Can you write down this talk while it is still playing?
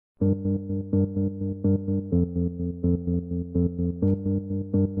In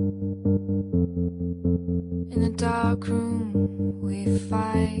the dark room we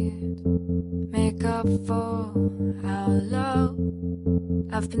fight, make up for our love.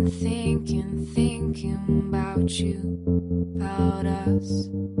 I've been thinking about you, about us.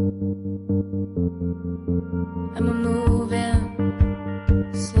 And we're moving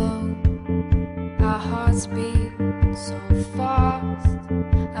slow, our hearts beat so fast.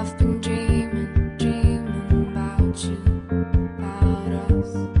 I've been dreaming about you, about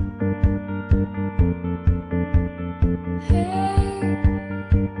us. Hey,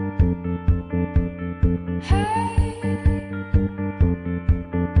 hey,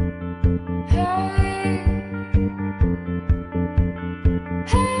 hey,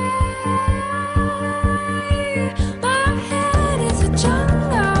 hey. My head is a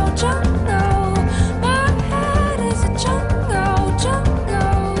jungle, jungle. My head is a jungle,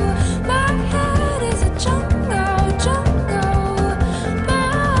 jungle. My head is a jungle, jungle. My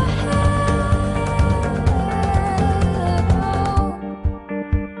head.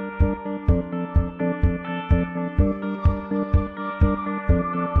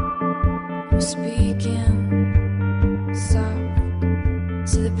 I'm speaking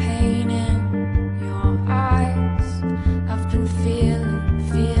soft to the pain in your eyes. I've been feeling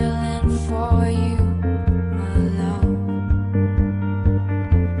for you, my love.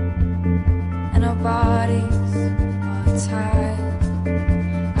 And our bodies are tied,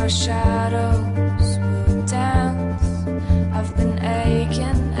 our shadows will dance. I've been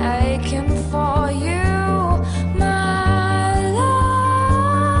aching for you, my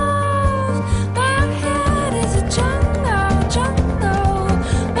love. My head is a jungle, jungle.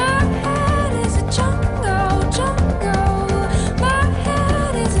 My head is a jungle, jungle. My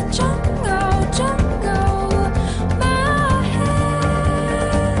head is a jungle, jungle. My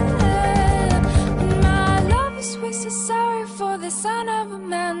head. My love is wasted, sorry for this. I never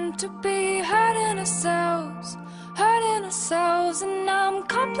meant to be hurting ourselves, and I'm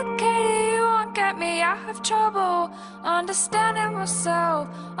complicated. You won't get me. I have trouble understanding myself,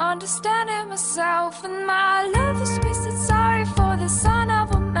 and my love is wasted.